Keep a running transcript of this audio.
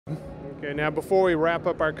Okay, now before we wrap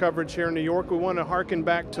up our coverage here in New York, we want to harken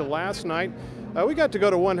back to last night. We got to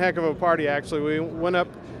go to one heck of a party, actually. We went up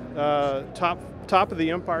top of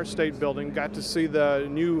the Empire State Building, got to see the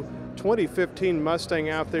new 2015 Mustang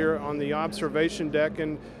out there on the observation deck.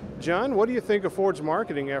 And John, what do you think of Ford's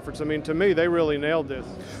marketing efforts? I mean, to me, they really nailed this.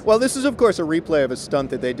 Well, this is, of course, a replay of a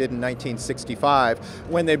stunt that they did in 1965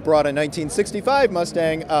 when they brought a 1965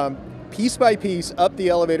 Mustang piece by piece up the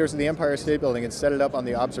elevators of the Empire State Building and set it up on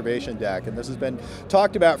the observation deck. And this has been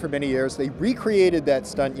talked about for many years. They recreated that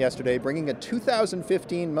stunt yesterday, bringing a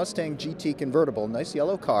 2015 Mustang GT convertible, nice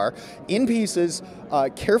yellow car, in pieces,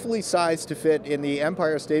 carefully sized to fit in the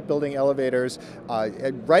Empire State Building elevators,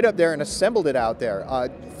 right up there, and assembled it out there.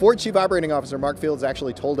 Ford Chief Operating Officer Mark Fields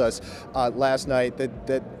actually told us last night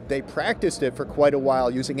that they practiced it for quite a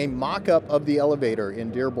while using a mock-up of the elevator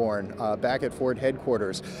in Dearborn back at Ford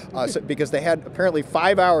headquarters. Because they had apparently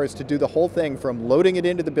 5 hours to do the whole thing, from loading it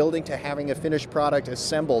into the building to having a finished product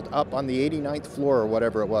assembled up on the 89th floor or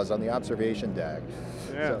whatever it was on the observation deck.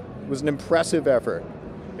 Yeah. So it was an impressive effort.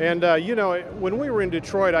 And, you know, when we were in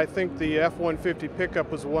Detroit, I think the F-150 pickup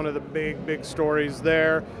was one of the big stories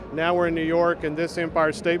there. Now we're in New York, and this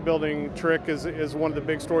Empire State Building trick is one of the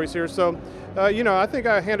big stories here. So, you know, I think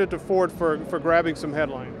I hand it to Ford for grabbing some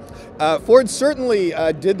headlines. Ford certainly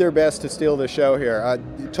did their best to steal the show here.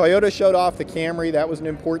 Toyota showed off the Camry. That was an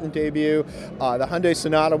important debut. The Hyundai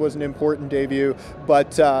Sonata was an important debut.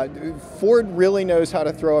 But Ford really knows how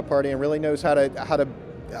to throw a party and really knows how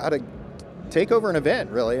to take over an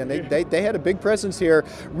event, really, and they had a big presence here,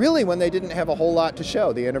 really, when they didn't have a whole lot to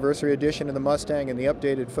show. The anniversary edition of the Mustang and the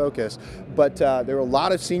updated Focus, but there were a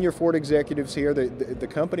lot of senior Ford executives here. The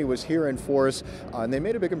company was here in force, and they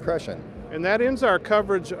made a big impression. And that ends our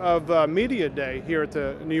coverage of Media Day here at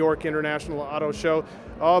the New York International Auto Show.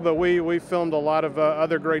 Oh, but we filmed a lot of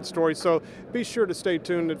other great stories, so be sure to stay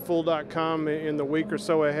tuned at Fool.com in the week or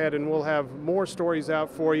so ahead, and we'll have more stories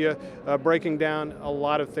out for you, breaking down a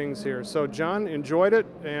lot of things here. So, John, enjoyed it,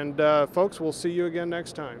 and folks, we'll see you again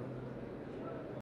next time.